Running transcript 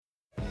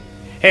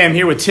Hey, I'm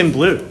here with Tim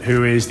Blute,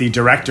 who is the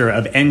director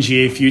of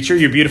NGA Future.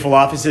 Your beautiful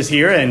office is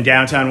here in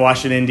downtown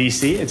Washington,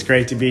 D.C. It's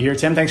great to be here.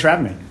 Tim, thanks for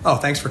having me. Oh,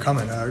 thanks for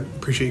coming. I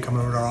appreciate you coming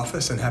over to our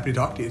office and happy to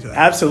talk to you today.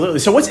 Absolutely.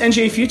 So what's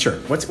NGA Future?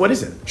 What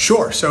is it?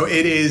 Sure. So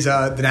it is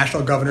the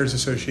National Governors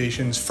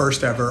Association's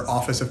first ever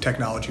Office of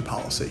Technology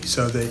Policy.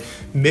 So the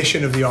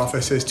mission of the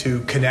office is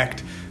to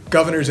connect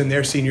governors and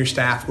their senior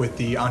staff with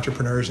the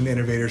entrepreneurs and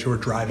innovators who are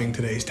driving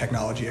today's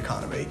technology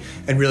economy,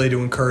 and really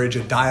to encourage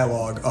a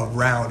dialogue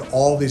around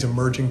all these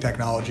emerging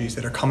technologies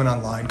that are coming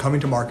online, coming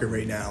to market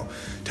right now,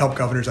 to help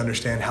governors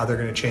understand how they're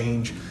going to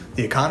change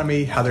the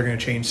economy, how they're going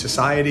to change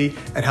society,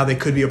 and how they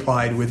could be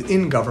applied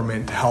within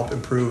government to help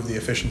improve the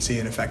efficiency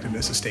and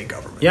effectiveness of state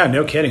government. Yeah,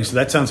 no kidding. So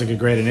that sounds like a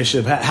great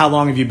initiative. How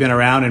long have you been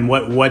around, and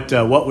what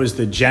was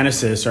the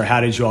genesis, or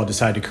how did you all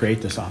decide to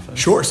create this office?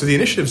 Sure. So the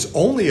initiative's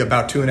only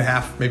about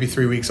 2.5, maybe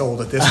 3 weeks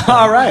old at this point.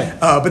 All right.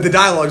 But the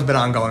dialogue's been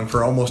ongoing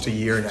for almost a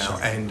year now.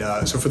 Sure.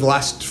 And so for the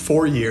last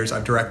 4 years,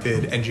 I've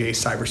directed NGA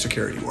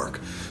cybersecurity work,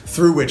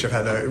 through which I've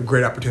had a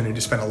great opportunity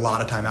to spend a lot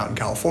of time out in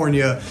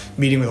California,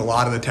 meeting with a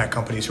lot of the tech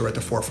companies who are at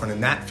the forefront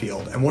in that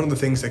field. And one of the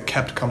things that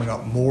kept coming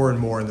up more and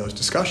more in those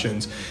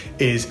discussions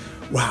is,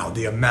 wow,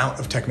 the amount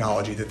of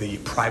technology that the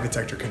private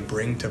sector can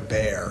bring to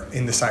bear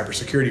in the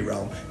cybersecurity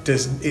realm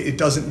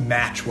doesn't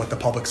match what the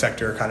public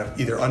sector kind of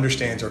either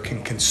understands or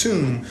can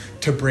consume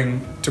to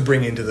bring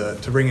into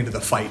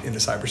the fight in the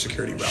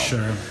cybersecurity realm.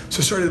 Sure. So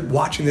I started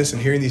watching this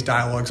and hearing these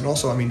dialogues, and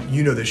also, I mean,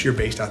 you know this, you're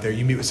based out there,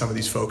 you meet with some of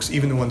these folks,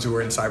 even the ones who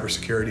are in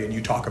cybersecurity, and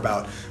you talk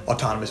about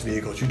autonomous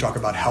vehicles, you talk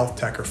about health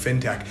tech or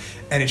fintech,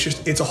 and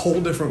it's a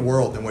whole different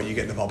world than what you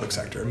get in the public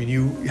sector. I mean,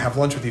 you have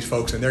lunch with these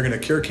folks and they're going to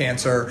cure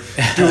cancer,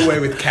 do away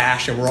with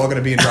cash, and we're all going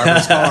to be in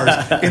driverless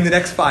cars in the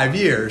next 5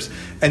 years.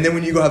 And then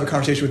when you go have a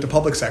conversation with the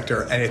public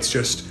sector, and it's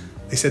just,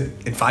 they said,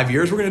 in 5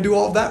 years we're going to do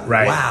all of that?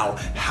 Right. Wow.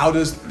 How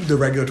does the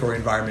regulatory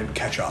environment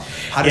catch up?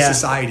 How does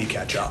society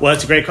catch up? Well,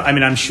 it's a great,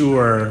 I'm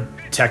sure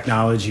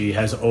technology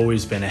has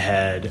always been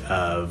ahead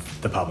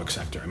of the public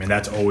sector. I mean,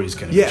 that's always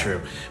going to be true.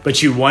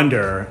 But you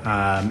wonder,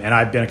 and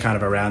I've been kind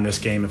of around this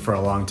game for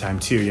a long time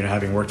too,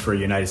 having worked for a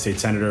United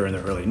States Senator in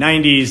the early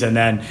 90s, and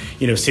then,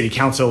 city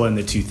council in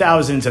the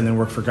 2000s, and then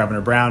worked for Governor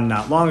Brown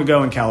not long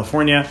ago in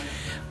California.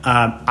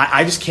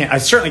 I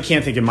certainly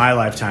can't think in my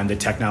lifetime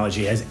that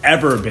technology has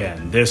ever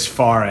been this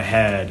far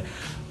ahead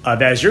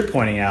of, as you're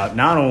pointing out,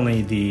 not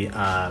only the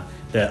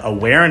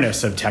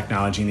awareness of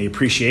technology and the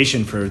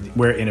appreciation for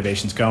where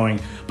innovation's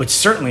going, but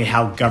certainly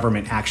how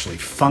government actually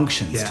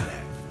functions today.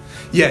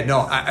 Yeah,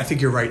 no, I think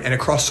you're right. And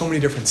across so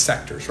many different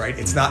sectors, right?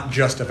 It's not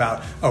just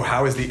about,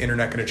 how is the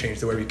internet going to change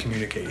the way we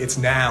communicate? It's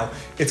going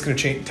to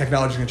change,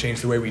 technology is going to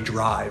change the way we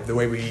drive, the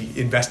way we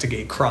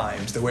investigate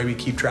crimes, the way we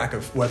keep track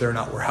of whether or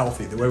not we're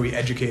healthy, the way we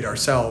educate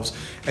ourselves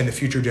and the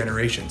future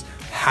generations,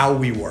 how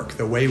we work,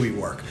 the way we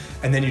work.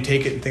 And then you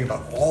take it and think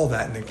about all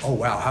that and think, oh,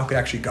 wow, how could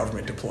actually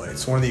government deploy it?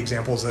 So one of the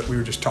examples that we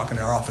were just talking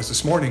in our office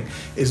this morning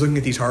is looking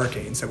at these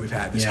hurricanes that we've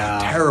had, this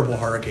terrible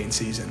hurricane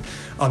season.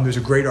 There's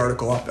a great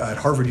article up at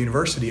Harvard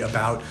University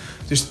about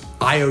just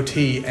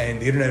IoT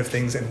and the Internet of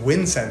Things and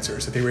wind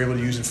sensors that they were able to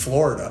use in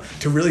Florida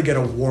to really get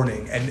a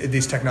warning. And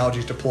these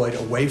technologies deployed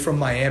away from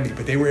Miami,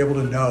 but they were able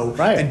to know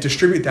and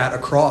distribute that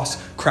across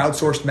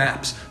crowdsourced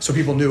maps. So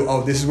people knew,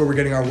 this is where we're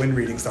getting our wind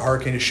readings. The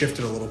hurricane has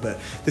shifted a little bit.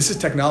 This is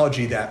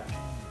technology that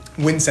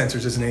wind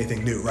sensors isn't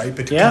anything new, right?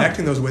 But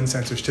connecting those wind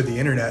sensors to the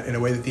internet in a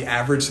way that the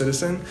average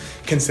citizen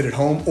can sit at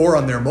home or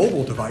on their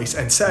mobile device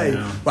and say,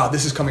 wow,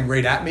 this is coming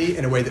right at me,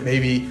 in a way that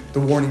maybe the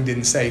warning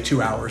didn't say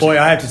 2 hours ago.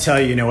 I have to tell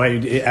you,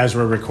 as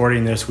we're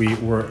recording this, we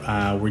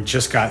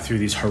just got through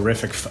these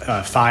horrific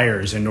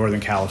fires in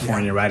Northern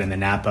California, right in the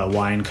Napa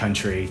wine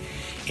country.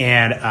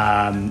 And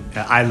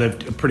I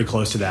lived pretty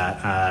close to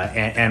that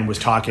and was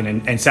talking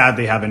and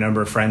sadly have a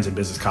number of friends and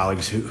business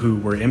colleagues who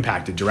were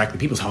impacted directly.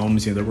 People's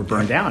homes, that were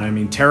burned down. I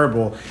mean,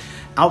 terrible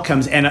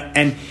outcomes.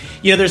 And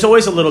there's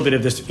always a little bit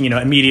of this,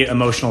 immediate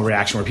emotional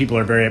reaction where people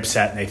are very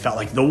upset and they felt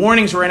like the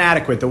warnings were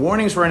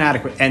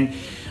inadequate. And,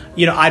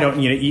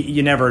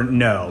 you never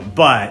know.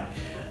 But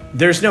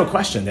there's no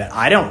question that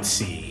I don't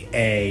see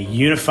a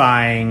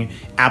unifying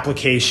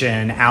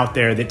application out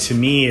there that to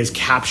me is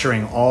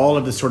capturing all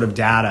of the sort of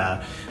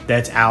data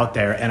that's out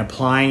there and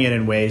applying it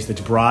in ways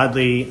that's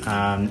broadly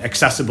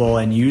accessible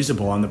and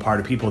usable on the part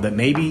of people that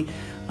maybe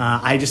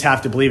I just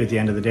have to believe at the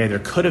end of the day there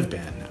could have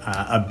been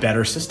a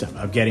better system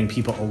of getting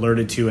people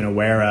alerted to and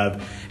aware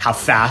of how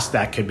fast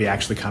that could be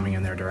actually coming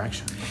in their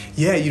direction.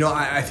 Yeah,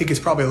 I think it's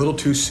probably a little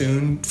too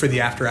soon for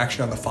the after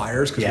action on the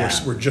fires,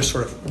 because we're just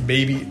sort of,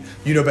 maybe,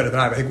 better than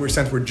I, but I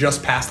think we're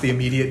just past the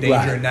immediate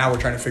danger, and now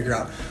we're trying to figure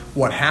out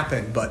what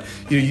happened. But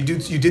you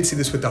did see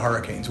this with the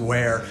hurricanes,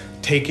 where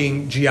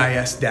taking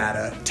GIS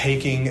data,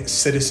 taking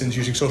citizens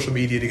using social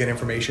media to get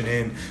information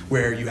in,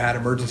 where you had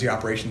emergency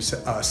operations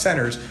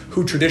centers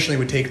who traditionally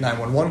would take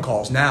 911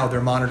 calls. Now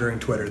they're monitoring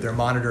Twitter, they're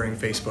monitoring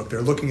Facebook,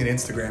 they're looking at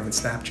Instagram and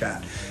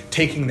Snapchat.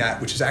 Taking that,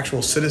 which is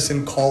actual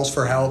citizen calls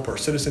for help or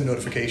citizen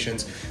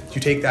notifications, you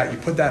take that, you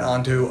put that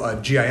onto a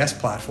GIS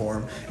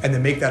platform, and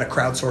then make that a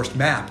crowdsourced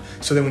map.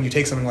 So then when you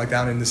take something like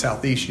down in the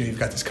Southeast, you've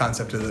got this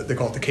concept of they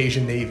call it the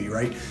Cajun Navy,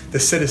 right? The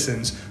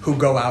citizens who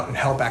go out and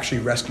help actually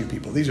rescue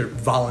people. These are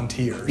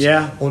volunteers.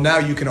 Yeah. Well, now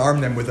you can arm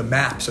them with a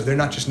map, so they're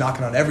not just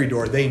knocking on every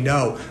door. They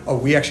know, oh,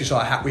 we actually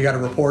saw we got to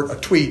report a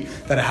tweet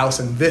that a house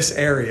in this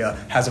area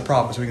has a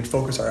problem, so we can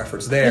focus our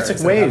efforts there. It's like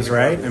Waze,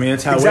 right? I mean,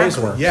 it's how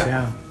Waze works.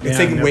 Yeah. It's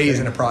taking Waze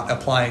and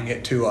applying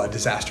it to a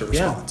disaster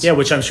response. Yeah,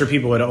 which I'm sure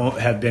people would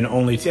have been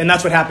and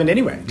that's what happened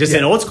anyway, just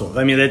in old school.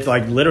 I mean, it's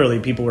like literally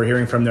people were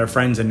hearing from their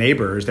friends and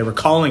neighbors. They were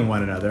calling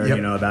one another,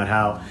 about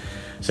how.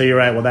 So you're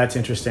right. Well, that's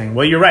interesting.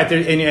 Well, you're right.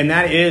 And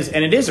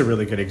it is a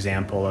really good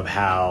example of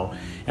how,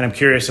 and I'm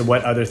curious of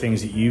what other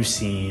things that you've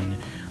seen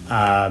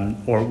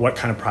or what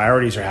kind of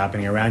priorities are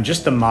happening around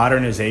just the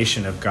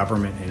modernization of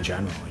government in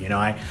general.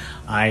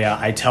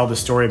 I tell the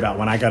story about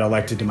when I got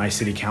elected to my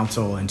city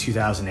council in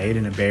 2008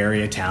 in a Bay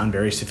Area town,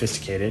 very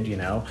sophisticated,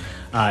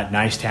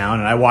 nice town.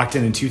 And I walked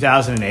in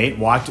 2008,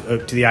 walked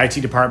to the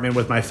IT department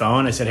with my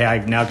phone. I said, hey,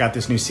 I've now got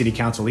this new city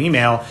council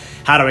email.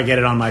 How do I get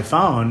it on my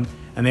phone?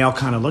 And they all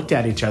kind of looked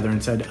at each other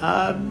and said,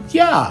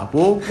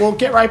 we'll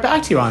get right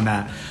back to you on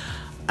that.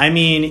 I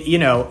mean,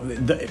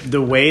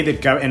 the way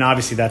that and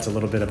obviously that's a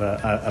little bit of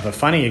a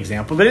funny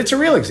example, but it's a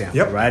real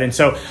example, right? And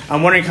so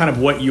I'm wondering kind of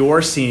what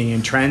you're seeing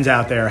in trends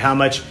out there. How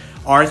much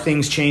are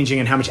things changing,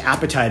 and how much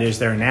appetite is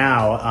there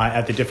now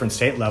at the different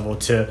state level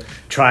to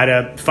try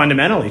to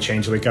fundamentally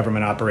change the way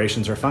government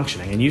operations are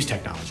functioning and use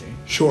technology?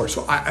 Sure.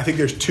 So I think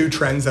there's two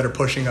trends that are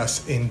pushing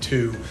us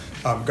into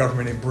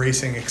government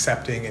embracing,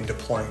 accepting, and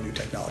deploying new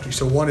technology.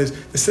 So one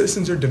is the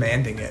citizens are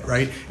demanding it,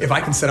 right? If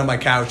I can sit on my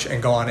couch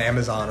and go on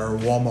Amazon or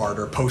Walmart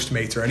or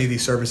Postmates or any of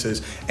these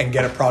services and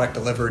get a product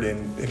delivered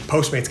in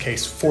Postmates'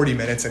 case 40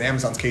 minutes, in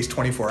Amazon's case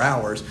 24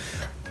 hours,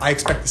 I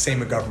expect the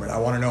same of government. I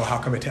want to know how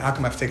come I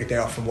have to take a day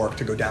off from work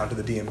to go down to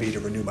the DMV to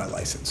renew my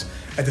license.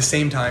 At the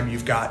same time,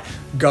 you've got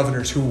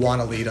governors who want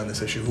to lead on this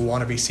issue, who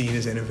want to be seen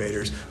as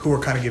innovators, who are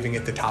kind of giving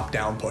it the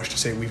top-down push to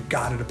say we've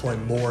got to deploy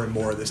more and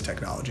more of this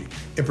technology.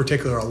 In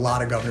particular, a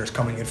lot of governors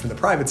coming in from the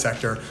private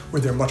sector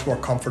where they're much more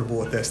comfortable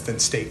with this than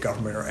state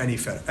government or any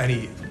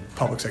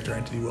public sector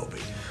entity will be.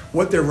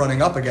 What they're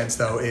running up against,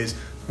 though, is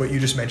what you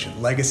just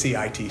mentioned, legacy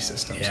IT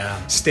systems.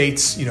 Yeah.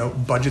 States,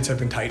 budgets have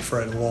been tight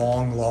for a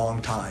long,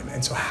 long time.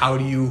 And so how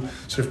do you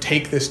sort of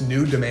take this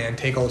new demand,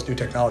 take all this new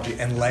technology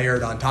and layer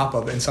it on top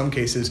of, in some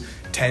cases,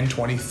 10,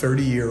 20,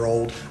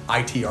 30-year-old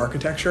IT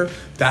architecture?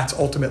 That's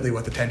ultimately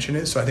what the tension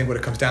is. So I think what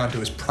it comes down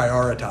to is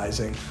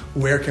prioritizing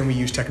where can we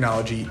use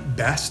technology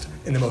best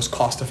in the most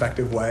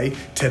cost-effective way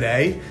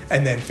today,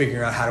 and then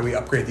figuring out how do we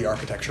upgrade the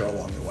architecture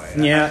along the way.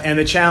 Yeah, and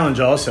the challenge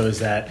also is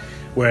that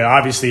where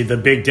obviously the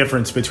big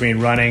difference between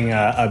running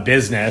a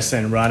business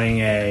and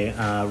running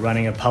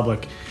a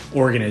public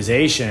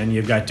organization,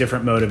 you've got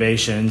different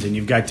motivations and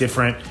you've got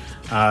different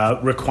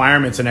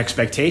requirements and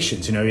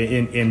expectations.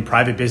 In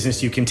private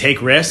business, you can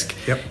take risk,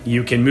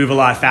 you can move a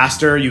lot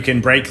faster, you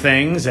can break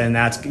things, and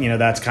that's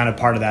kind of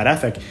part of that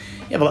ethic.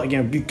 Yeah,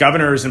 but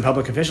governors and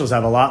public officials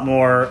have a lot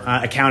more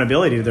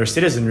accountability to their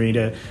citizenry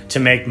to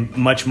make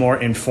much more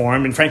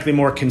informed and frankly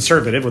more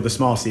conservative, with a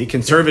small c,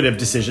 conservative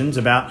decisions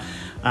about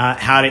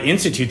how to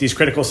institute these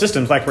critical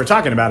systems like we're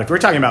talking about. If we're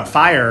talking about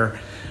fire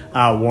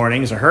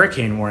warnings or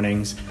hurricane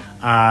warnings,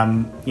 you're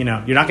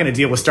not going to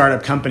deal with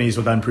startup companies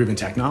with unproven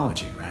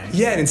technology, right?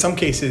 Yeah, and in some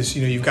cases,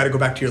 you've got to go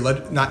back to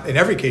not in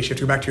every case, you have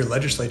to go back to your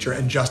legislature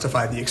and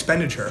justify the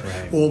expenditure.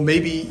 Right. Well,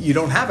 maybe you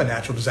don't have a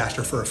natural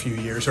disaster for a few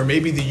years, or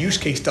maybe the use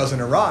case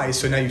doesn't arise,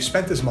 so now you've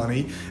spent this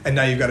money, and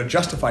now you've got to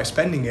justify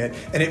spending it,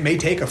 and it may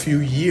take a few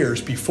years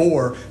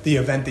before the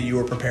event that you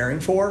were preparing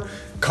for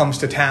comes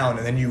to town,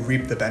 and then you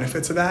reap the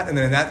benefits of that. And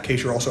then in that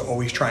case, you're also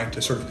always trying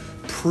to sort of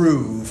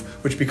prove,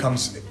 which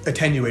becomes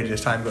attenuated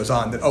as time goes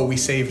on, that, we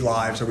saved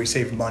lives, or we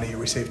saved money, or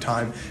we saved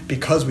time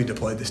because we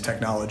deployed this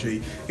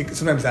technology.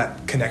 Sometimes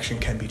that connection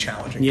can be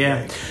challenging.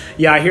 Yeah,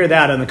 I hear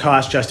that on the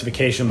cost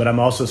justification, but I'm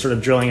also sort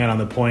of drilling out on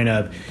the point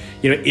of,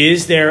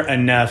 is there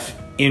enough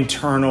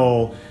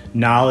internal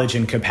knowledge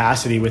and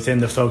capacity within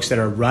the folks that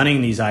are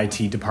running these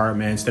IT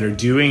departments, that are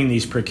doing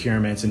these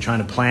procurements and trying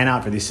to plan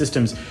out for these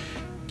systems?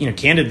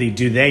 Candidly,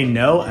 do they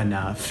know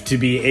enough to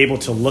be able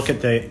to look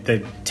at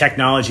the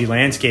technology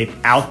landscape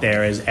out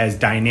there as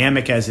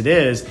dynamic as it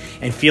is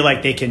and feel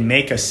like they can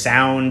make a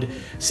sound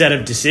set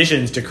of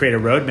decisions to create a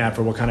roadmap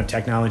for what kind of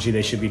technology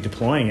they should be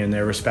deploying in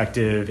their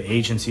respective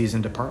agencies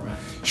and departments?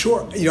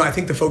 Sure. I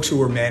think the folks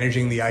who are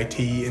managing the IT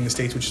in the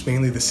States, which is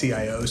mainly the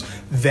CIOs,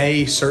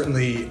 they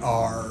certainly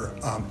are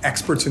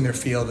experts in their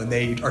field, and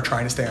they are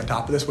trying to stay on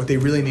top of this. What they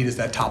really need is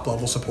that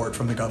top-level support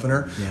from the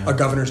governor, a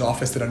governor's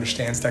office that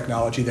understands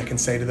technology, that can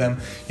say to them,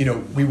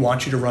 we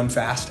want you to run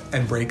fast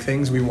and break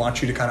things. We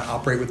want you to kind of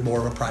operate with more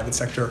of a private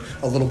sector,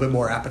 a little bit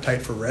more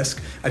appetite for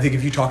risk. I think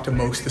if you talk to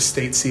most of the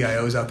state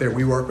CIOs out there,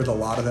 we work with a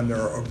lot of them.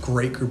 They're a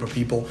great group of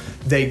people.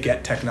 They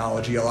get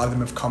technology. A lot of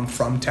them have come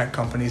from tech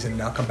companies and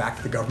now come back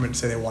to the government and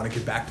say they want to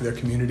give back to their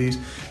communities.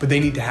 But they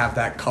need to have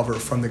that cover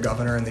from the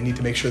governor, and they need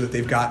to make sure that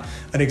they've got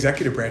an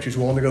executive branch who's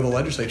willing to go to the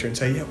legislature and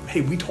say,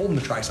 hey, we told them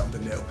to try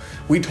something new.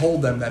 We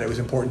told them that it was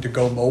important to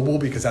go mobile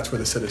because that's where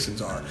the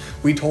citizens are.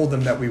 We told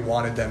them that we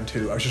wanted them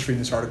to, I was just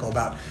reading this article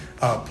about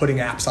putting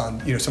apps on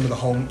some of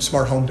the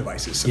smart home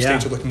devices. Some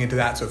states are looking into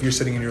that. So if you're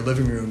sitting in your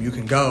living room, you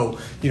can go,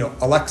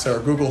 Alexa or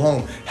Google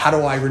Home, how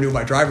do I renew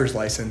my driver's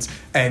license?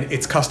 And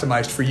it's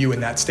customized for you in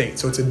that state.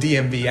 So it's a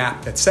DMV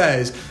app that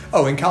says,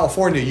 in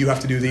California, you have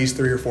to do these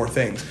 3 or 4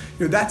 things.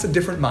 That's a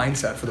different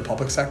mindset for the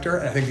public sector.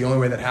 And I think the only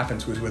way that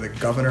happens was with a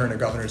governor and a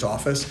governor's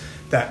office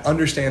that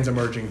understands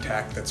emerging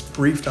tech, that's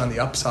briefed on the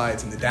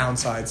upsides and the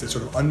downsides, that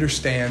sort of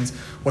understands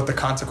what the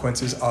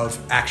consequences of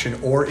action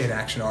or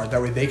inaction are.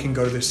 That way they can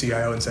go to their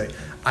CIO and say,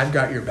 I've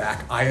got your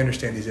back. I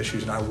understand these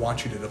issues, and I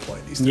want you to deploy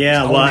these things.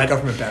 Yeah, I want to make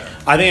government better.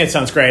 I think it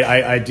sounds great.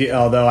 I do,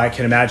 although I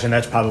can imagine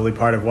that's probably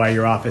part of why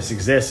your office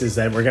exists, is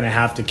that we're going to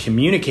have to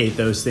communicate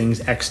those things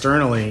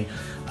externally.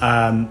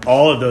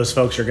 All of those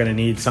folks are going to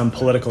need some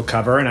political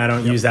cover, and I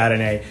don't use that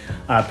in a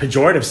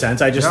pejorative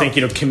sense. I just think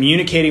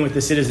communicating with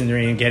the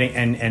citizenry and getting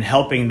and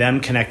helping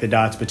them connect the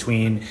dots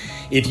between,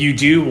 if you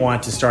do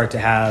want to start to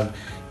have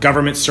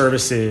government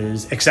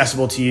services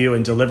accessible to you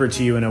and delivered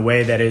to you in a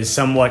way that is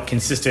somewhat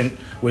consistent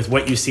with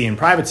what you see in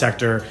private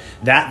sector,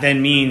 that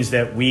then means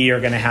that we are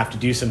going to have to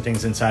do some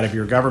things inside of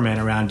your government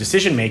around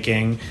decision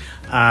making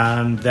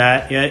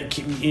that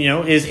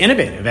is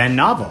innovative and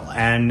novel,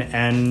 and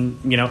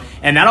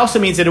that also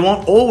means that it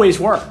won't always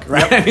work,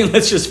 right? Yep. I mean,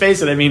 let's just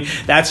face it.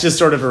 That's just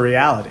sort of a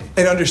reality.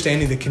 And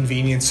understanding the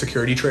convenience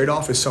security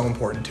trade-off is so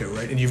important too,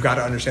 right? And you've got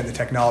to understand the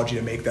technology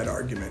to make that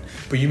argument.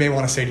 But you may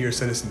want to say to your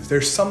citizens,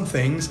 there's some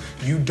things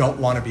you don't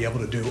want to be able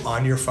to do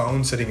on your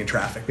phone sitting in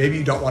traffic. Maybe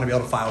you don't want to be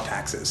able to file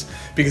taxes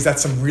because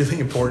that's some really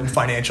important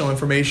financial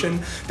information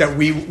that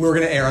we're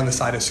going to err on the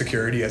side of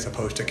security as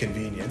opposed to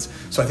convenience.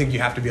 So I think you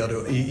have to be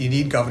able to, you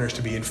need governors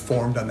to be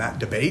informed on that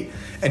debate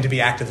and to be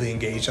actively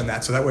engaged on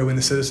that. So that way when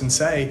the citizens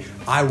say,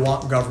 I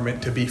want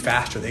government to be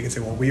faster, they can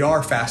say, well, we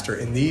are faster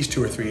in these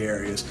 2 or 3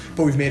 areas,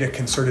 but we've made a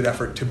concerted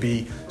effort to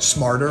be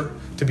smarter,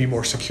 to be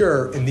more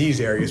secure in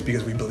these areas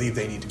because we believe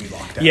they need to be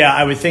locked down. Yeah,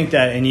 I would think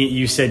that, and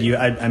you said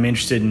I'm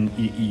interested in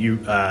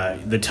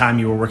the time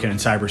you were working in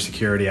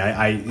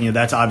cybersecurity.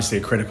 That's obviously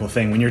a critical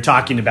thing when you're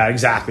talking about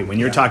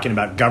talking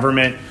about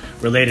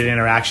government-related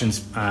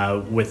interactions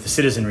with the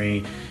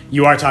citizenry.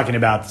 You are talking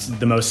about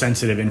the most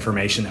sensitive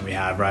information that we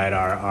have, right?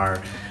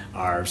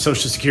 Our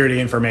social security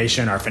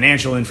information, our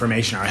financial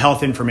information, our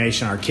health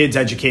information, our kids'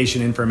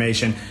 education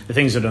information, the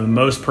things that are the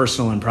most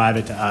personal and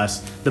private to us,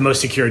 the most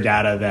secure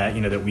data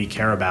that we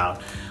care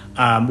about.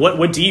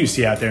 What do you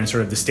see out there in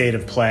sort of the state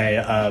of play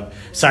of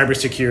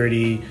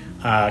cybersecurity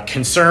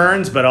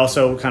concerns, but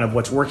also kind of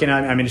what's working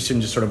on? I'm interested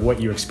in just sort of what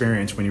you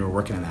experienced when you were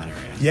working in that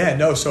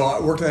area. So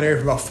I worked in that area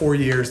for about 4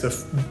 years. The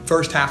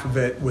first half of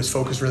it was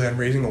focused really on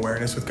raising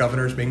awareness with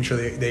governors, making sure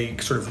they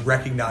sort of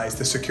recognize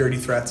the security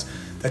threats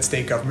that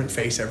state government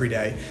face every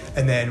day.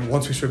 And then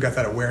once we sort of got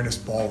that awareness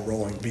ball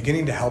rolling,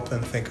 beginning to help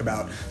them think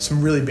about some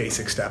really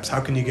basic steps. How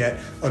can you get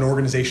an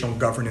organizational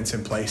governance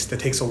in place that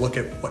takes a look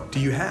at what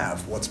do you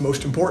have? What's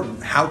most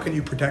important? How can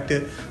you protect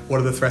it? What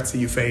are the threats that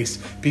you face?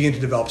 Begin to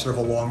develop sort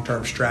of a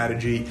long-term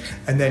strategy.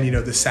 And then,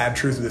 the sad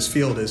truth of this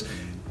field is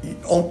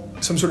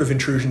some sort of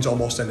intrusion is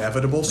almost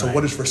inevitable. So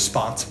what does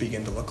response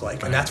begin to look like?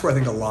 Right. And that's where I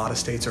think a lot of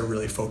states are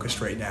really focused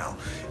right now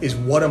is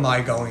what am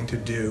I going to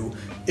do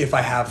if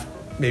I have,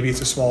 maybe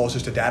it's as small as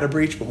just a data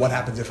breach, but what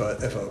happens if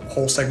a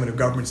whole segment of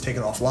government is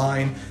taken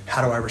offline?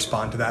 How do I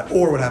respond to that?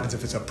 Or what happens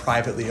if it's a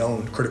privately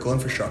owned critical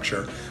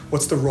infrastructure?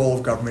 What's the role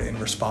of government in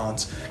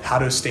response? How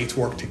do states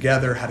work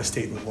together? How do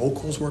state and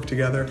locals work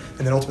together?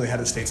 And then ultimately, how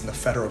do the states and the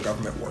federal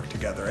government work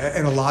together?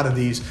 And a lot of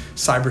these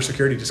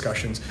cybersecurity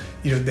discussions,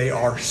 they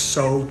are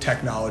so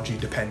technology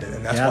dependent.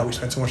 And that's why we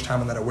spend so much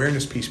time on that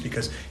awareness piece,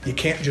 because you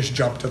can't just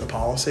jump to the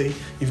policy.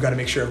 You've got to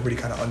make sure everybody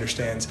kind of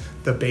understands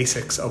the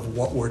basics of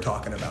what we're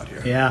talking about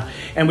here. Yeah.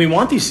 And we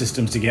want these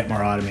systems to get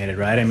more automated,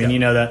 right? I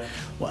mean,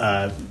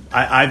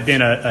 I've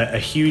been a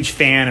huge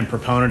fan and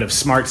proponent of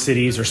smart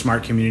cities or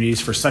smart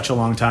communities for such a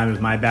long time with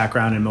my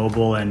background in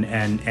mobile and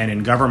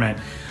in government.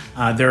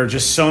 There are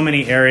just so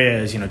many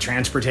areas,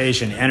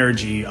 transportation,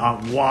 energy,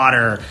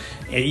 water,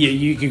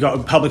 you can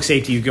go public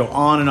safety, you go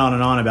on and on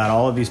and on about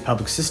all of these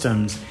public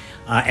systems.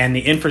 And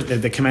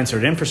the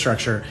commensurate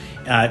infrastructure,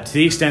 to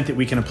the extent that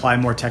we can apply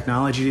more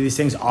technology to these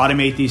things,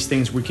 automate these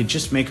things, we could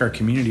just make our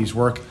communities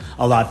work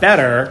a lot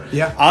better,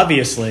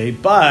 obviously.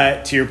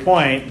 But to your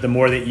point, the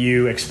more that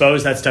you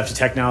expose that stuff to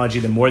technology,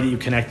 the more that you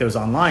connect those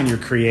online, you're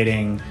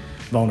creating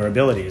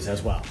vulnerabilities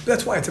as well.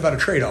 That's why it's about a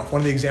trade-off.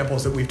 One of the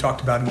examples that we've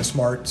talked about in the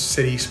smart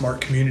city,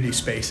 smart community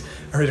space,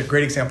 I heard a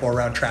great example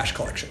around trash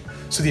collection.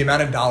 So the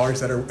amount of dollars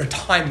that are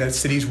time that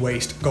cities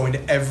waste going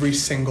to every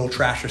single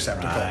trash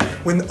receptacle,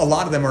 when a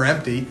lot of them are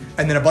empty,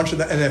 and then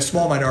and a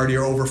small minority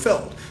are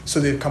overfilled. So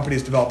the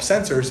companies develop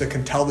sensors that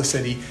can tell the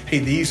city, hey,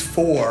 these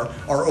 4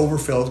 are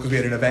overfilled because we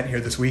had an event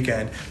here this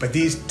weekend, but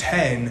these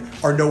 10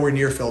 are nowhere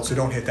near filled, so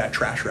don't hit that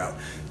trash route.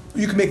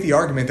 You can make the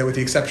argument that with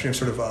the exception of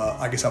sort of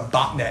a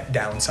botnet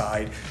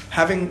downside,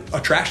 having a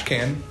trash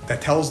can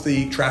that tells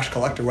the trash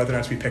collector whether or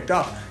not to be picked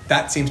up,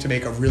 that seems to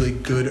make a really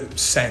good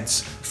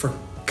sense for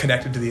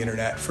connected to the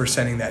internet for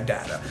sending that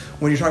data.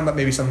 When you're talking about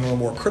maybe something a little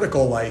more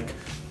critical, like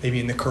maybe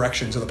in the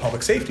corrections or the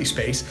public safety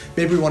space,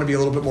 maybe we want to be a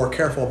little bit more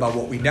careful about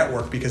what we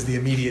network, because the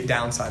immediate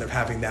downside of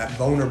having that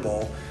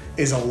vulnerable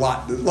is a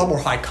lot more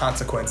high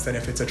consequence than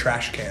if it's a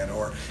trash can,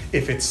 or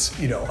if it's,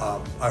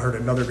 I heard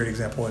another great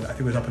example, and I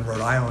think it was up in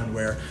Rhode Island,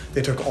 where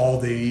they took all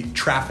the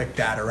traffic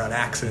data around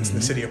accidents in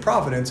the city of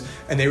Providence,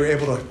 and they were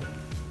able to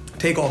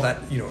take all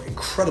that,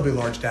 incredibly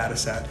large data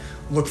set,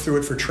 look through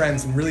it for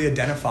trends, and really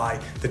identify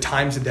the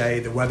times of day,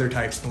 the weather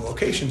types, and the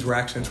locations where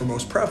accidents were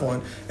most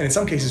prevalent, and in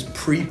some cases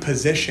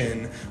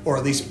pre-position or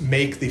at least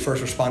make the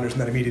first responders in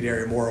that immediate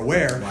area more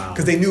aware,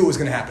 because they knew it was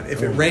going to happen.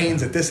 If it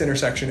rains at this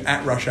intersection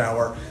at rush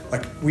hour,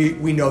 like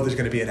we know there's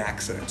going to be an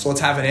accident. So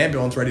let's have an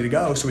ambulance ready to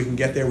go so we can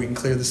get there, we can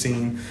clear the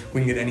scene,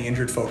 we can get any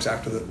injured folks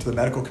out to the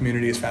medical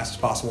community as fast as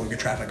possible and get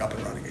traffic up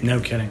and running again. No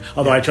kidding.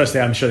 Although I trust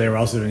I'm sure they were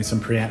also doing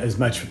some as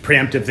much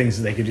preemptive things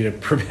as they could do to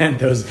prevent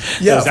those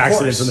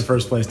accidents in the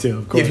first place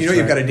too. Of course, if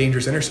you've got a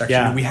dangerous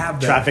intersection, we have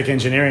traffic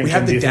engineering. We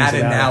have the data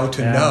now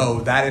to know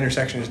that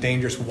intersection is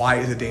dangerous. Why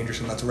is it dangerous,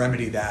 and let's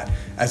remedy that,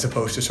 as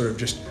opposed to sort of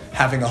just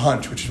having a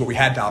hunch, which is what we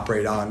had to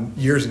operate on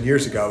years and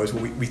years ago. Is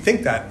we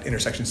think that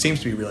intersection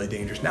seems to be really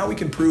dangerous. Now we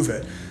can prove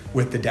it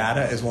with the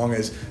data, as long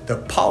as the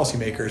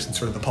policymakers and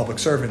sort of the public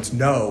servants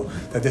know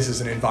that this is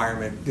an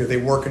environment, they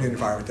work in an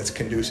environment that's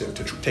conducive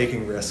to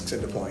taking risks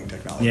and deploying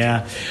technology.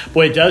 Yeah.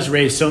 Boy, it does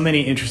raise so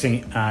many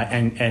interesting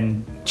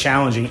and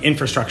challenging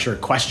infrastructure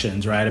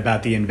questions, right,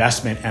 about the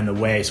investment and the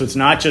way. So it's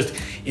not just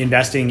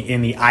investing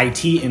in the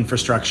IT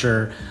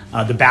infrastructure,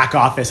 the back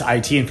office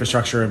IT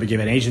infrastructure of a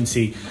given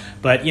agency,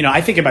 but,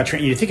 I think about,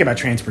 you think about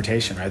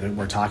transportation, right, that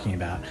we're talking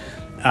about.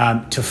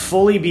 To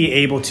fully be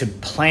able to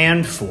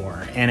plan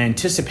for and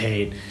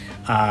anticipate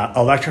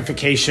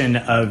electrification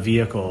of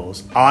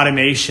vehicles,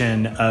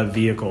 automation of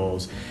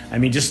vehicles. I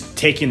mean, just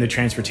taking the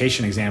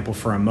transportation example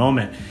for a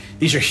moment,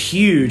 these are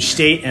huge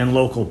state and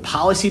local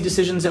policy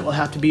decisions that will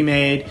have to be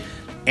made,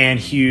 and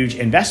huge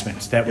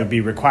investments that would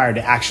be required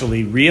to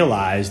actually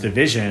realize the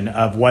vision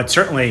of what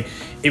certainly,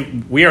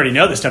 we already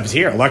know this stuff is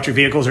here. Electric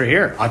vehicles are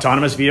here.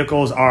 Autonomous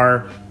vehicles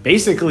are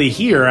basically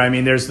here. I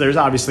mean, there's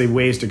obviously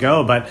ways to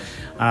go, but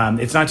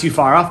it's not too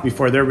far off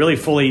before they're really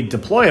fully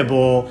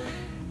deployable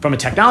from a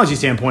technology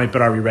standpoint,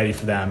 but are we ready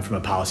for them from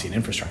a policy and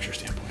infrastructure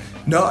standpoint?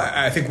 No,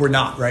 I think we're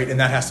not, right? And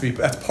that's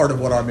part of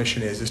what our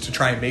mission is to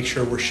try and make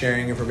sure we're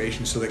sharing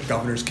information so that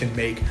governors can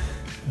make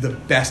the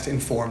best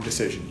informed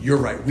decision. You're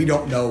right. We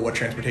don't know what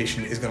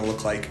transportation is going to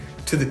look like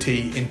to the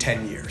T in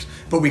 10 years.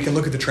 But we can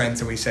look at the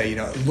trends and we say,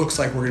 it looks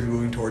like we're going to be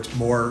moving towards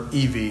more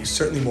EVs,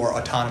 certainly more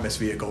autonomous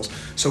vehicles.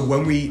 So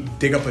when we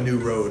dig up a new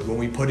road, when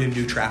we put in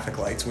new traffic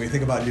lights, when we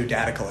think about new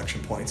data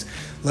collection points,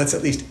 let's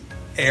at least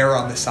err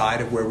on the side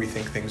of where we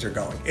think things are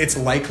going. It's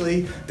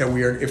likely that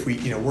we're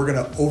going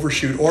to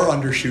overshoot or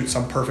undershoot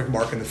some perfect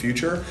mark in the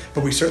future,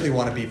 but we certainly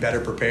want to be better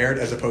prepared,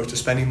 as opposed to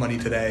spending money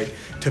today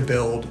to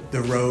build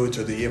the roads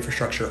or the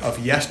infrastructure of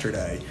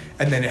yesterday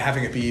and then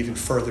having it be even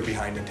further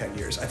behind in 10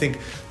 years. I think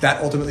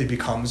that ultimately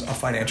becomes a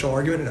financial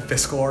argument and a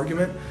fiscal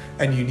argument,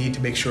 and you need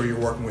to make sure you're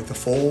working with the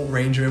full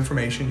range of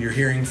information. You're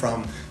hearing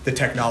from the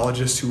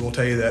technologists who will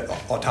tell you that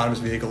autonomous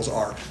vehicles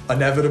are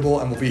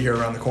inevitable and will be here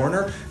around the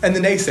corner, and the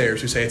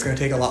naysayers who say it's going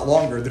to take a lot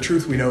longer. The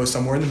truth we know is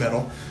somewhere in the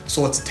middle.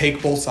 So let's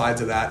take both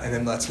sides of that, and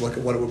then let's look at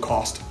what it would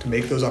cost to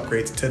make those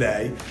upgrades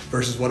today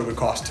versus what it would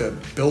cost to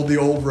build the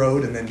old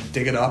road and then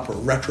dig it up or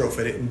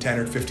retrofit it in 10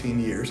 or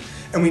 15 years.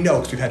 And we know,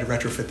 because we've had to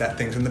retrofit that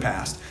things in the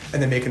past,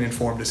 and then make an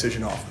informed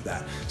decision off of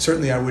that.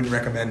 Certainly I wouldn't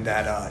recommend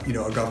that a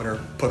governor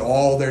put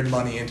all their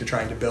money into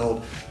trying to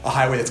build a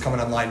highway that's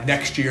coming online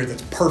next year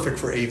that's perfect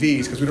for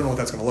AVs, because we don't know what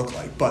that's going to look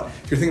like. But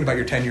if you're thinking about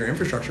your 10-year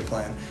infrastructure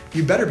plan,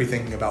 you better be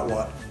thinking about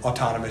what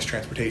autonomous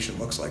transportation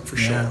looks like for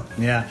sure.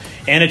 Yeah.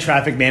 And a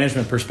traffic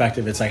management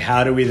perspective, it's like,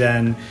 how do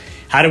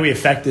we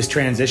affect this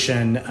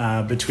transition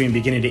between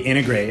beginning to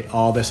integrate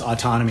all this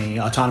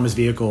autonomous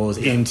vehicles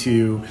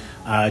into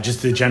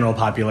just the general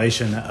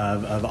population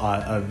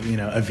of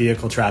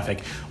vehicle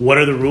traffic? What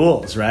are the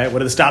rules, right? What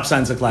do the stop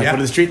signs look like? Yeah. What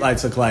do the street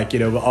lights look like?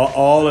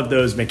 All of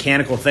those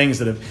mechanical things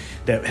that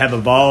have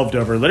evolved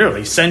over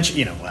literally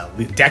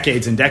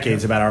decades and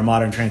decades about our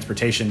modern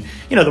transportation.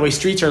 The way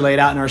streets are laid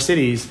out in our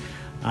cities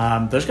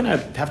those are going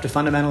to have to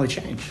fundamentally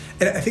change.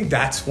 And I think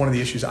that's one of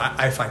the issues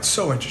I find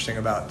so interesting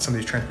about some of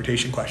these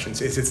transportation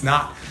questions is it's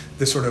not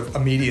the sort of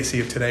immediacy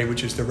of today,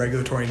 which is the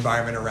regulatory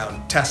environment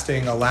around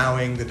testing,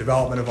 allowing the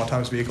development of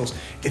autonomous vehicles.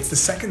 It's the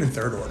second and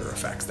third order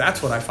effects.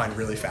 That's what I find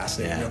really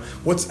fascinating.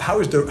 Yeah.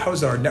 How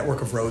is our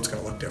network of roads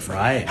going to look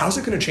different? Right. How's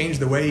it going to change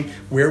the way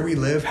where we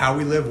live, how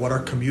we live, what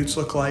our commutes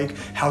look like?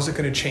 How's it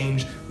going to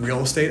change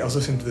real estate? I was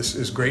listening to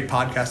this great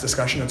podcast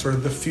discussion on sort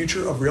of the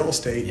future of real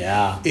estate.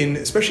 Yeah.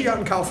 Especially out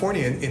in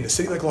California, in a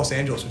city like Los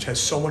Angeles, which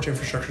has so much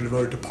infrastructure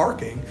devoted to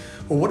parking.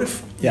 Well, what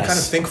if you kind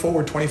of think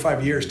forward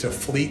 25 years to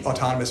fleet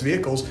autonomous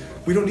vehicles?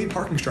 We don't need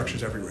parking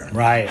structures everywhere.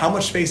 Right. How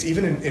much space,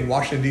 even in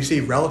Washington,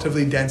 D.C.,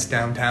 relatively dense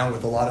downtown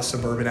with a lot of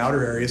suburban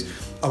outer areas,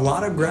 a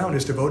lot of ground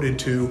is devoted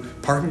to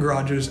parking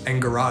garages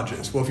and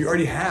garages. Well, if you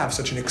already have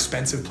such an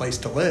expensive place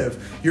to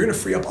live, you're going to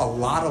free up a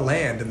lot of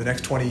land in the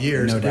next 20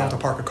 years if you don't have to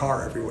park a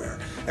car everywhere.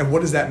 And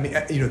what does that mean?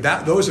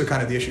 Those are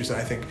kind of the issues that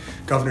I think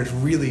governors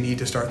really need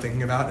to start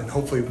thinking about, and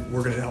hopefully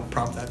we're going to help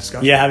prompt that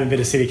discussion. Yeah, having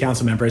been a city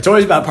council member, it's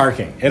always about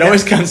parking. It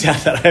always comes down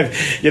to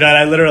that. And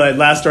I literally,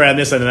 last story on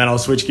this one, and then I'll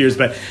switch gears.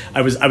 But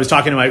I was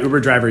talking to my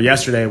Uber driver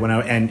yesterday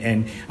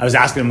and I was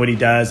asking him what he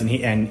does, and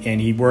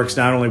he works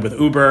not only with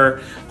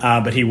Uber,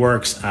 but he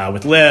works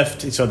with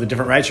Lyft, so the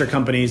different rideshare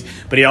companies,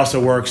 but he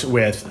also works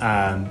with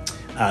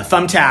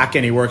Thumbtack,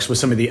 and he works with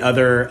some of the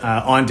other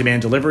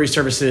on-demand delivery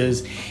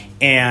services.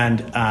 And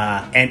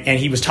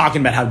he was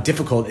talking about how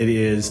difficult it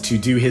is to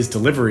do his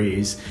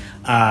deliveries.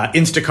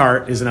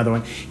 Instacart is another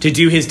one, to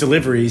do his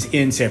deliveries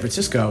in San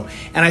Francisco.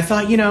 And I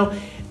thought,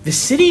 the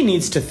city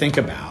needs to think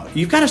about,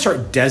 you've got to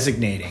start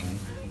designating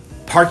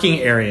parking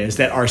areas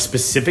that are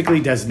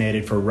specifically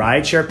designated for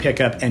rideshare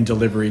pickup and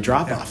delivery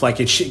drop-off. Like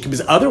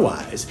because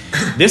otherwise,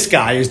 this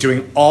guy is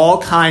doing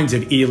all kinds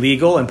of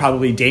illegal and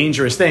probably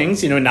dangerous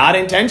things, not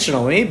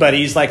intentionally, but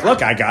he's like,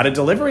 look, I got a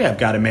delivery I've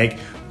got to make.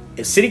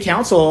 City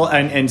council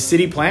and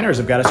city planners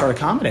have got to start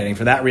accommodating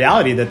for that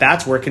reality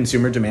that's where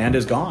consumer demand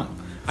is gone.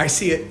 I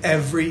see it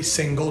every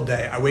single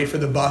day. I wait for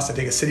the bus. I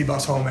take a city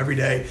bus home every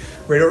day,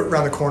 right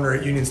around the corner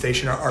at Union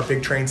Station, our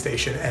big train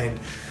station. And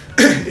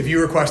if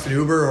you request an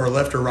Uber or a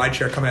Lyft or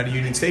rideshare coming out of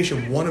Union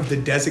Station, one of the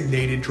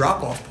designated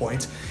drop-off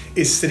points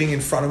is sitting in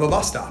front of a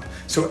bus stop.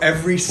 So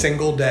every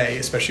single day,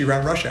 especially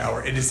around rush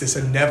hour, it is this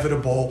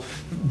inevitable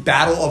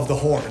battle of the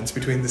horns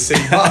between the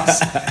city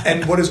bus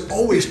and what is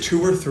always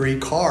 2 or 3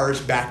 cars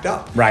backed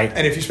up. Right.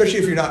 And especially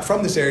if you're not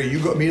from this area,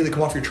 you immediately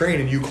come off your train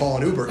and you call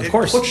an Uber. It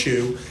puts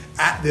you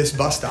at this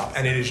bus stop,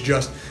 and it is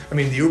just,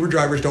 the Uber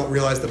drivers don't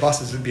realize the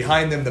bus is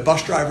behind them. The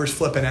bus driver's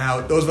flipping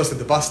out. Those of us at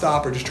the bus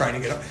stop are just trying to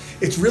get up.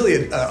 It's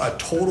really a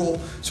total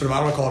sort of, I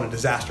don't want to call it a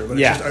disaster, but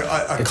it's just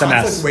a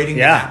conflict waiting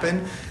to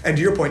happen. And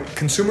to your point,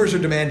 consumers are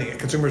demanding it.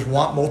 Consumers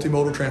want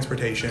multimodal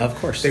transportation. Of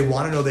course. They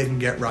want to know they can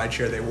get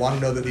rideshare. They want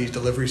to know that these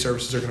delivery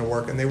services are going to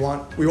work, and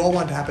we all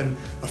want it to happen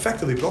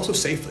effectively, but also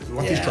safely. We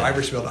want these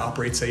drivers to be able to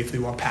operate safely.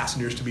 We want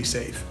passengers to be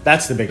safe.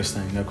 That's the biggest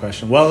thing, no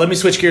question. Well, let me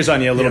switch gears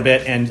on you a little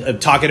bit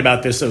and talking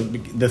about this,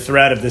 the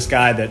thread of this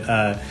guy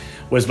that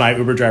was my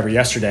Uber driver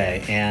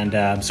yesterday.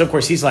 And so, of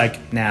course, he's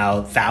like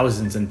now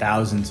thousands and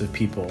thousands of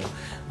people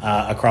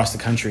across the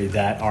country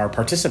that are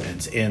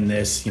participants in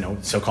this,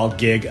 so-called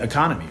gig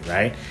economy,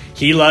 right?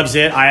 He loves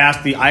it. I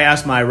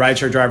ask my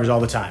rideshare drivers all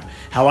the time,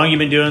 how long have you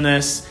been doing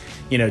this?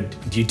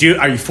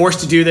 Are you forced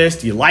to do this?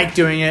 Do you like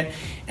doing it?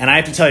 And I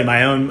have to tell you,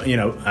 my own,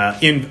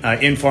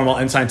 informal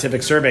and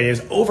scientific survey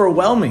is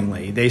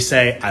overwhelmingly, they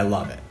say, I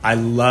love it. I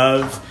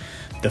love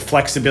the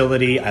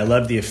flexibility. I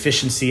love the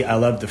efficiency. I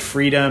love the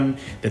freedom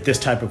that this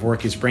type of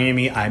work is bringing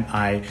me.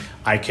 I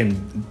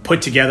can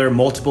put together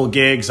multiple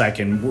gigs. I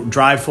can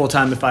drive full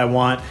time if I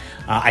want.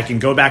 I can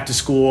go back to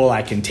school.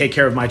 I can take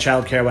care of my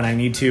childcare when I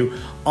need to.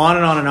 On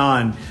and on and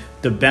on.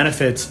 The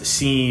benefits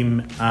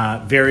seem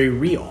very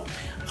real.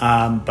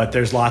 But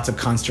there's lots of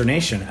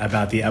consternation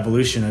about the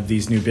evolution of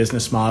these new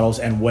business models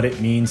and what it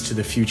means to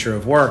the future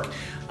of work.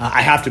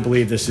 I have to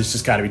believe this has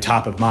just got to be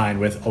top of mind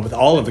with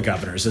all of the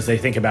governors as they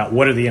think about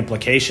what are the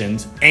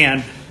implications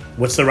and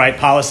what's the right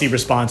policy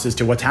responses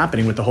to what's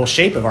happening with the whole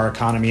shape of our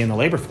economy and the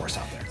labor force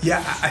out there. Yeah,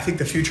 I think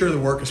the future of the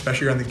work,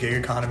 especially around the gig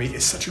economy,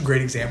 is such a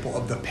great example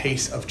of the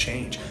pace of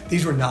change.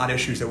 These were not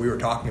issues that we were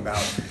talking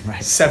about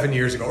 7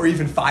 years ago or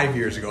even 5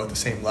 years ago at the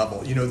same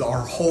level.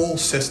 Our whole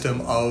system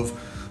of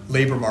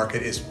labor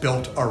market is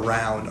built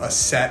around a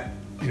set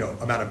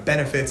amount of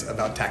benefits,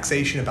 about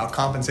taxation, about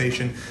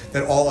compensation,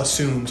 that all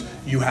assumes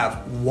you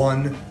have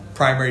one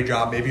primary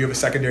job. Maybe you have a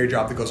secondary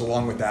job that goes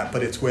along with that,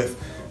 but it's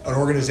with an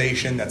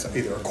organization that's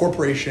either a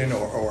corporation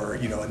or a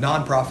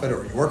nonprofit,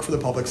 or you work for the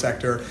public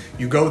sector.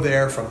 You go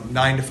there from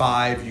 9 to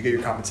 5, you get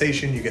your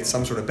compensation, you get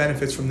some sort of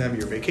benefits from them,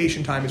 your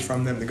vacation time is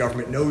from them, the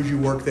government knows you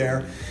work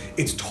there.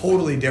 It's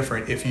totally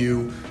different if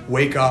you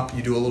wake up,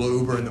 you do a little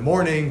Uber in the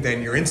morning,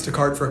 then you're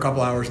Instacart for a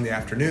couple hours in the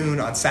afternoon.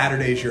 On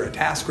Saturdays, you're a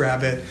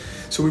TaskRabbit.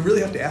 So we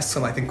really have to ask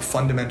some, I think,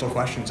 fundamental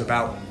questions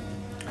about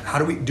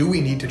do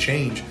we need to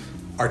change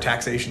our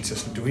taxation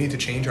system? Do we need to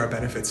change our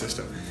benefit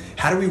system?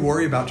 How do we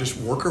worry about just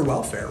worker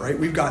welfare, right?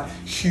 We've got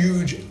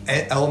huge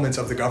elements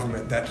of the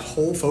government that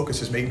whole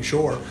focus is making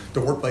sure the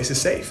workplace is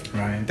safe,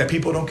 right, that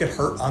people don't get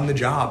hurt on the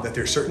job, that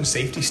there's certain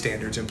safety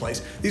standards in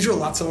place. These are a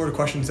lot similar to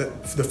questions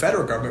that the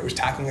federal government was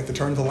tackling at the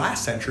turn of the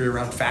last century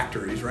around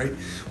factories, right?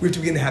 We have to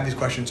begin to have these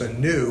questions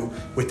anew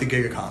with the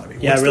gig economy.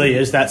 Yeah, it really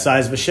is that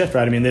size of a shift,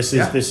 right? I mean, this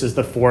is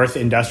the fourth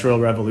industrial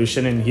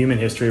revolution in human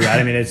history, right?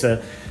 I mean,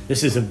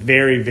 this is a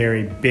very,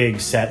 very big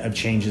set of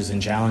changes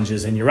and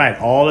challenges. And you're right,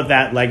 all of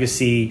that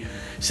legacy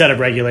set of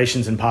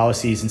regulations and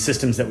policies and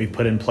systems that we've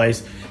put in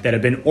place that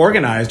have been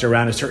organized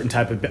around a certain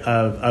type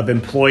of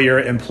employer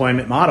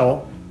employment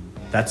model,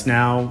 that's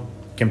now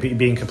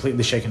being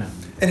completely shaken up.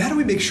 And how do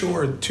we make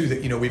sure, too,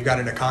 that, we've got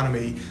an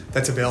economy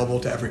that's available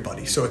to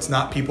everybody? So it's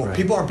not people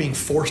aren't being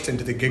forced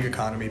into the gig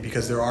economy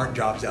because there aren't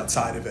jobs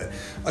outside of it.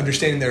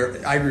 Understanding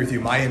I agree with you,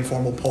 my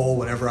informal poll,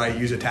 whenever I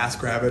use a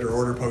TaskRabbit or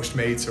order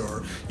Postmates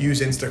or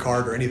use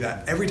Instacart or any of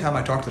that, every time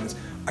I talk to them,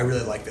 I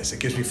really like this. It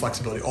gives me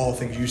flexibility, all the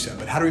things you said.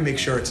 But how do we make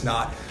sure it's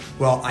not,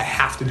 well, I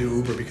have to do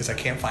Uber because I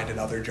can't find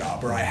another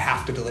job, or I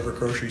have to deliver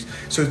groceries?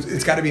 So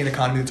it's got to be an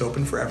economy that's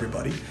open for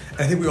everybody.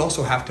 And I think we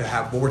also have to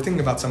have, when we're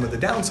thinking about some of the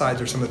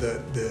downsides or some of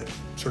the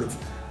sort of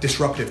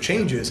disruptive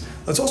changes,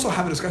 let's also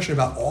have a discussion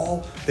about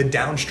all the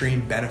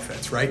downstream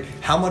benefits, right?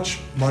 How much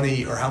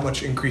money or how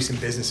much increase in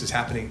business is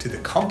happening to the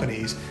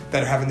companies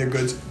that are having their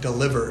goods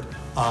delivered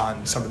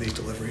on some of these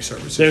delivery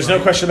services. There's no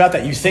question about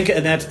that. You think,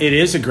 and it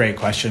is a great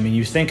question. I mean,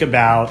 you think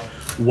about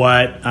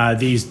what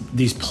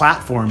these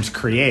platforms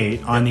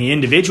create on the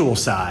individual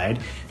side.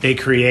 They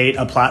create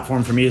a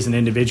platform for me as an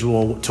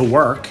individual to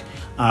work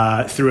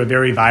through a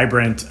very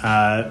vibrant,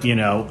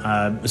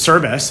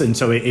 service, and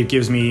so it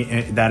gives me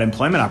that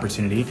employment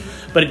opportunity.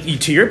 But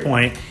to your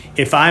point,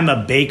 if I'm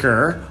a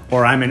baker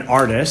or I'm an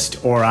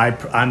artist or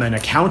I'm an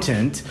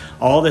accountant,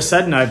 all of a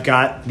sudden I've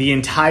got the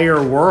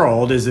entire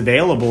world is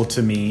available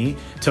to me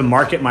to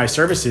market my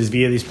services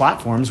via these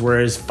platforms.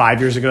 Whereas 5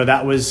 years ago,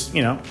 that was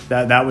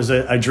that was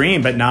a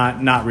dream, but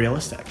not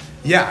realistic.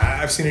 Yeah,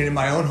 I've seen it in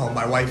my own home.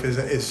 My wife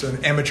is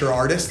an amateur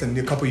artist, and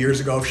a couple years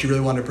ago, if she really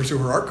wanted to pursue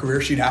her art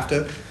career, she'd have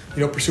to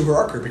pursue her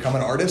art career, become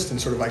an artist,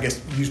 and sort of, I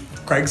guess, use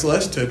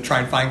Craigslist to try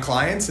and find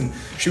clients. And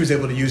she was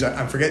able to use,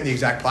 I'm forgetting the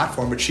exact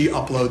platform, but she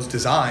uploads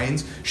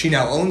designs. She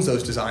now owns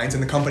those designs,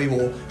 and the company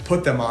will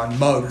put them on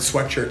mugs,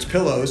 sweatshirts,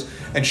 pillows,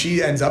 and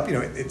she ends up,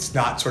 it's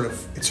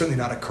certainly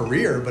not a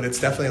career, but it's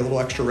definitely a little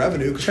extra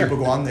revenue because people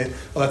go on,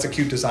 that's a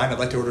cute design, I'd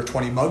like to order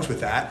 20 mugs with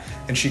that,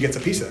 and she gets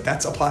a piece of it.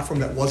 That's a platform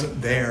that wasn't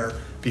there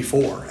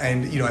before.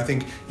 And I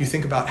think you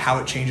think about how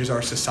it changes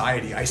our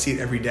society. I see it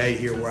every day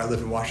here where I live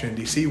in Washington,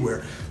 D.C.,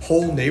 where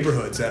whole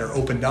neighborhoods that are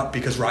opened up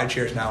because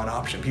rideshare is now an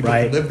option. People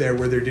can live there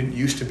where there didn't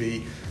used to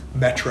be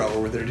metro,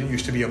 or where there didn't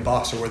used to be a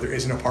bus, or where there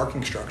isn't a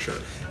parking structure.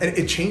 And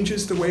it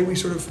changes the way we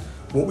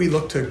what we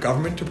look to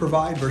government to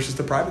provide versus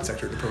the private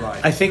sector to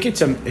provide. I think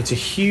it's a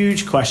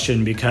huge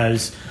question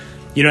because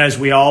as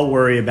we all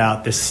worry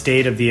about the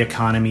state of the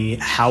economy,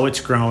 how it's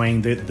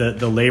growing,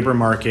 the labor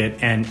market,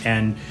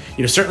 and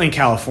certainly in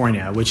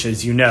California, which,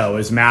 as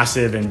is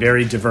massive and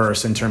very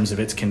diverse in terms of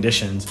its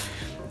conditions,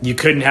 you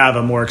couldn't have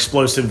a more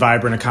explosive,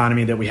 vibrant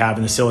economy that we have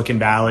in the Silicon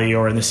Valley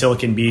or in the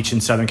Silicon Beach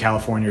in Southern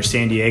California or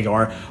San Diego.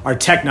 Our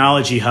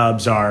technology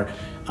hubs are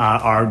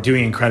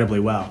doing incredibly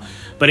well.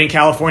 But in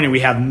California, we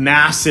have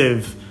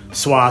massive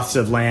swaths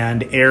of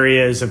land,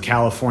 areas of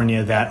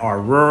California that are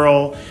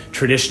rural,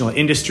 traditional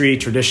industry,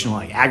 traditional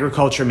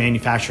agriculture,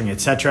 manufacturing,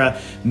 etc.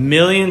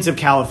 Millions of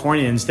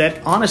Californians that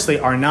honestly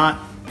are not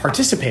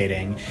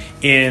participating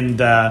in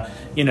the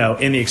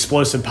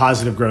explosive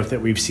positive growth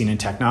that we've seen in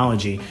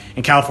technology.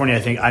 And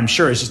California, I'm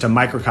sure, is just a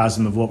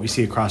microcosm of what we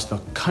see across the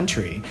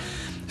country.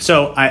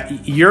 So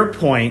your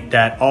point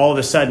that all of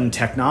a sudden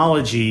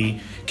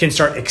technology can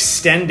start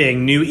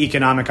extending new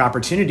economic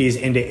opportunities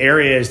into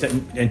areas that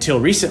until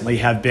recently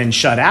have been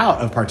shut out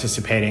of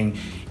participating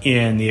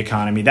in the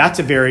economy, that's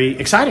a very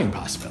exciting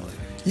possibility.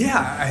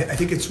 Yeah, I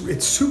think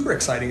it's super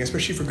exciting,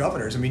 especially for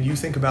governors. I mean, you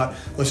think about,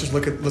 let's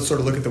sort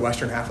of look at the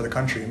western half of the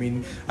country. I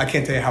mean, I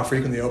can't tell you how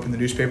frequently I open the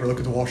newspaper, look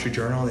at the Wall Street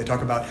Journal, and they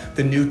talk about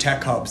the new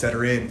tech hubs that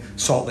are in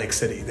Salt Lake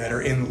City, that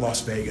are in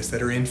Las Vegas,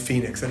 that are in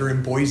Phoenix, that are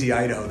in Boise,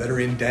 Idaho, that are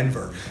in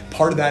Denver.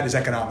 Part of that is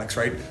economics,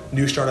 right?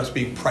 New startups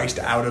being priced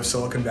out of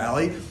Silicon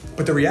Valley.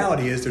 But the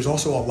reality is there's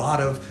also a lot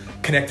of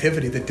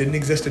connectivity that didn't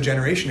exist a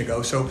generation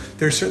ago. So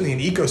there's certainly an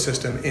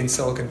ecosystem in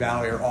Silicon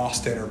Valley or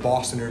Austin or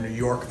Boston or New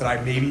York that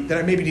I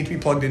maybe need to be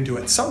plugged into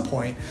at some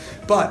point.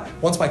 But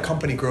once my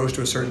company grows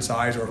to a certain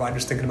size, or if I'm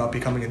just thinking about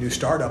becoming a new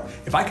startup,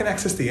 if I can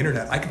access the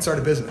internet, I can start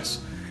a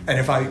business. And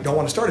if I don't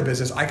want to start a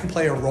business, I can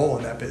play a role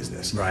in that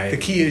business. Right. The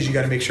key is you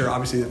got to make sure,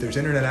 obviously, that there's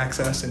internet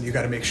access, and you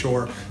got to make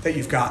sure that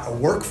you've got a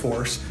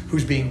workforce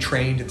who's being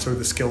trained in sort of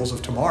the skills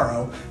of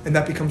tomorrow, and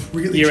that becomes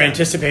really You're challenging.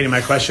 Anticipating my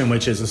question,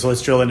 which is, so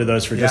let's drill into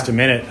those for just a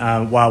minute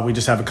while we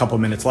just have a couple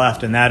minutes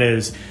left, and that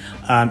is,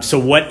 so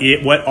what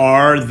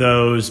are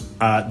those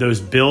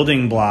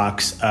building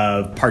blocks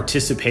of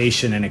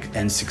participation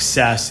and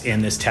success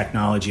in this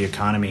technology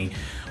economy?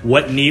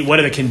 what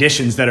are the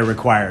conditions that are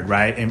required,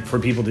 right? And for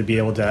people to be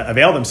able to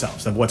avail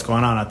themselves of what's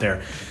going on out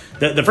there.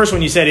 The first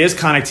one you said is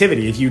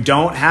connectivity. If you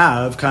don't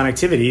have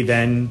connectivity,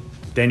 then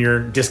you're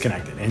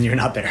disconnected and you're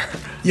not there.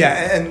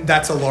 Yeah, and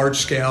that's a large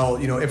scale,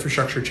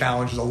 infrastructure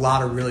challenge. There's a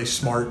lot of really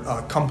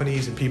smart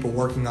companies and people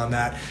working on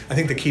that. I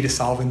think the key to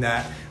solving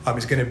that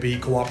is going to be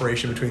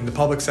cooperation between the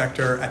public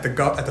sector at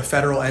the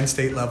federal and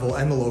state level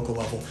and the local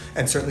level,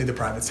 and certainly the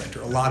private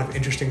sector. A lot of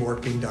interesting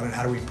work being done on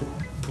how do we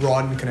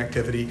broaden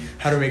connectivity,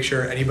 how to make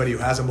sure anybody who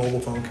has a mobile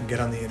phone can get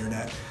on the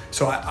internet.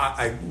 So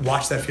I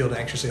watch that field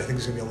anxiously. I think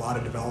there's going to be a lot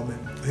of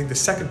development. I think the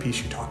second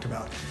piece you talked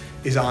about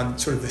is on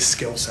sort of the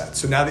skill set.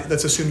 So now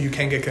let's assume you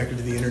can get connected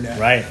to the internet.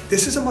 Right.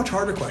 This is a much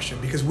harder question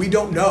because we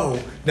don't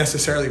know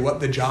necessarily what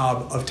the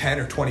job of 10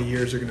 or 20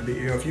 years are going to be.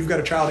 If you've got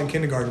a child in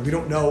kindergarten, we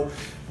don't know,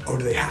 do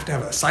they have to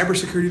have a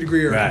cybersecurity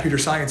degree or a computer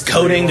science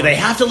degree? Coding, do they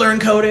have to learn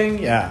coding?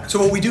 Yeah. So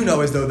what we do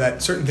know is, though,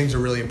 that certain things are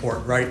really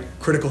important, right?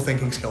 Critical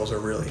thinking skills are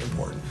really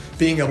important.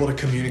 Being able to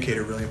communicate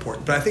are really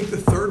important. But I think the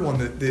third one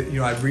that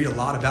I read a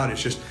lot about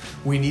is just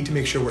we need to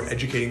make sure we're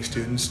educating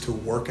students to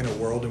work in a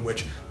world in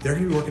which they're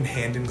going to be working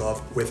hand in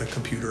glove with a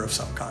computer of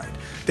some kind.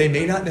 They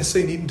may not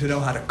necessarily need to know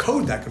how to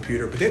code that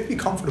computer, but they have to be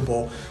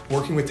comfortable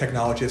working with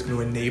technology that's going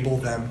to enable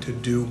them to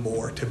do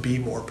more, to be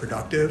more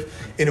productive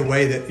in a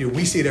way that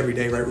we see it every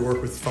day, right? We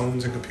work with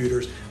phones and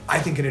computers. I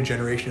think in a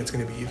generation it's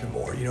going to be even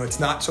more. It's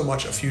not so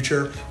much a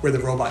future where the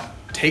robot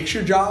takes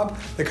your job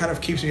that kind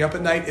of keeps me up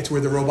at night. It's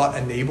where the robot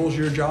enables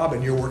your job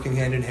and you're working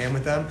hand in hand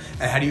with them.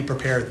 And how do you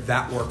prepare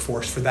that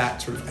workforce for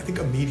that sort of, I think,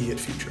 immediate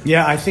future?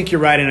 Yeah, I think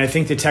you're right. And I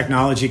think the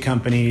technology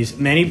companies,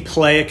 many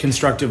play a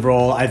constructive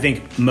role. I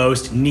think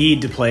most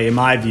need to play, in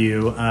my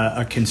view,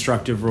 a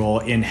constructive role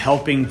in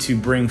helping to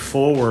bring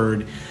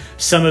forward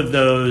some of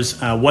those,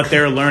 what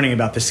they're learning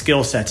about the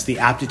skill sets, the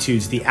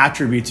aptitudes, the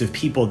attributes of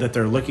people that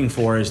they're looking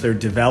for as they're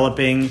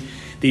developing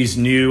these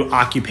new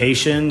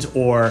occupations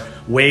or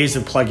ways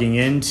of plugging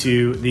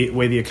into the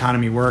way the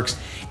economy works.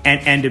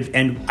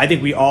 And I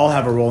think we all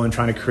have a role in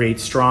trying to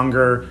create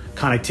stronger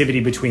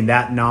connectivity between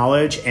that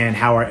knowledge and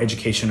how our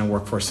education and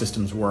workforce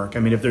systems work. I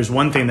mean, if there's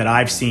one thing that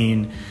I've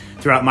seen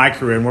throughout my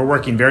career, and we're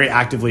working very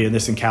actively in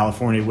this in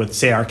California with,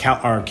 say,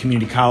 our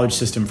community college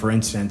system, for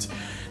instance,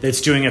 that's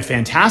doing a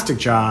fantastic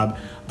job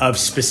of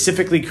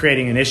specifically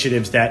creating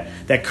initiatives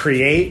that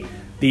create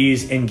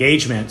these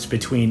engagements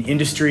between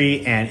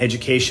industry and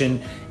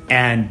education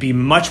and be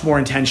much more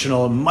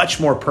intentional, much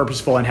more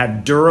purposeful, and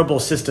have durable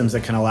systems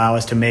that can allow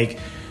us to make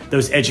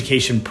those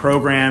education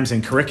programs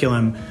and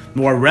curriculum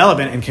more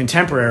relevant and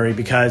contemporary,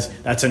 because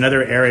that's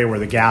another area where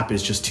the gap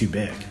is just too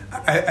big.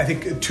 I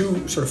think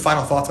two sort of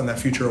final thoughts on that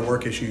future of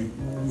work issue,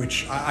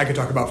 which I could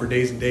talk about for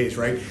days and days,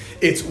 right?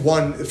 It's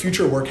one, the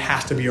future of work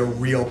has to be a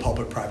real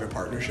public-private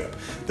partnership.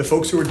 The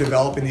folks who are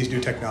developing these new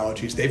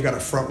technologies, they've got a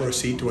front row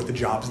seat to what the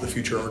jobs of the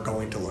future are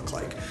going to look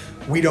like.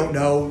 We don't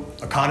know,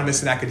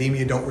 economists and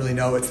academia don't really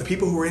know. It's the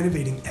people who are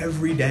innovating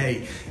every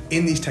day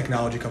in these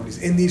technology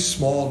companies, in these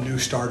small new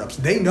startups.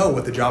 They know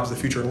what the jobs of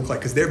the future look like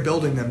because they're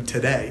building them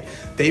today.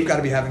 They've got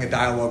to be having a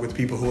dialogue with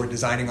people who are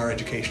designing our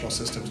educational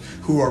systems,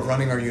 who are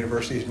running our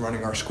universities and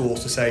running our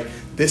schools to say,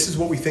 this is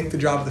what we think the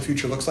job of the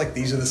future looks like.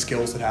 These are the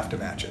skills that have to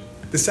match it.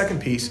 The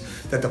second piece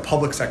that the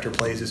public sector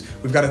plays is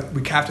we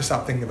have to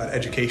stop thinking about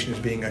education as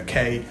being a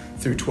K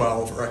through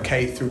 12 or a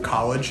K through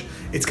college.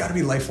 It's got to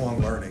be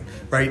lifelong learning,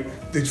 right?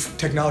 The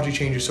technology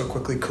changes so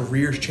quickly,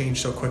 careers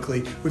change so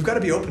quickly. We've got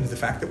to be open to the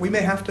fact that we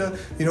may have to,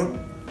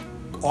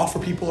 offer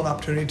people an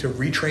opportunity to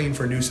retrain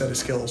for a new set of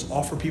skills,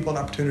 offer people an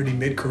opportunity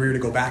mid-career to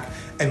go back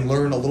and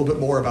learn a little bit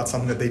more about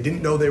something that they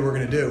didn't know they were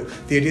going to do.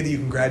 The idea that you're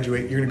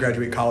going to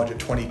graduate college at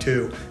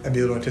 22 and be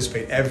able to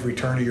anticipate every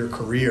turn of your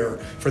career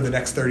for the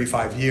next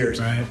 35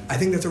 years, right. I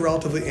think that's a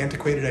relatively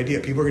antiquated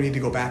idea. People are going to need to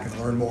go back and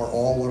learn more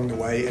all along the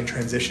way and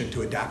transition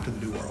to adapt to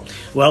the new world.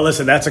 Well,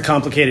 listen, that's a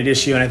complicated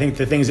issue, and I think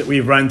the things that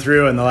we've run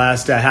through in the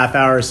last half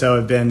hour or so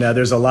have been,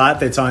 there's a lot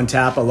that's on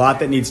tap, a lot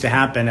that needs to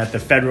happen at the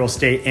federal,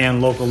 state,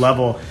 and local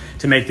level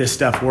to make this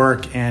stuff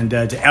work and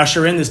to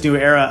usher in this new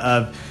era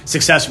of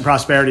success and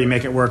prosperity and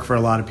make it work for a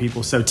lot of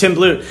people. So Tim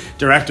Blute,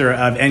 Director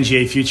of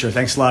NGA Future,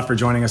 thanks a lot for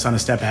joining us on A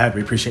Step Ahead.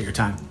 We appreciate your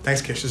time.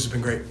 Thanks, Kish. This has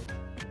been great.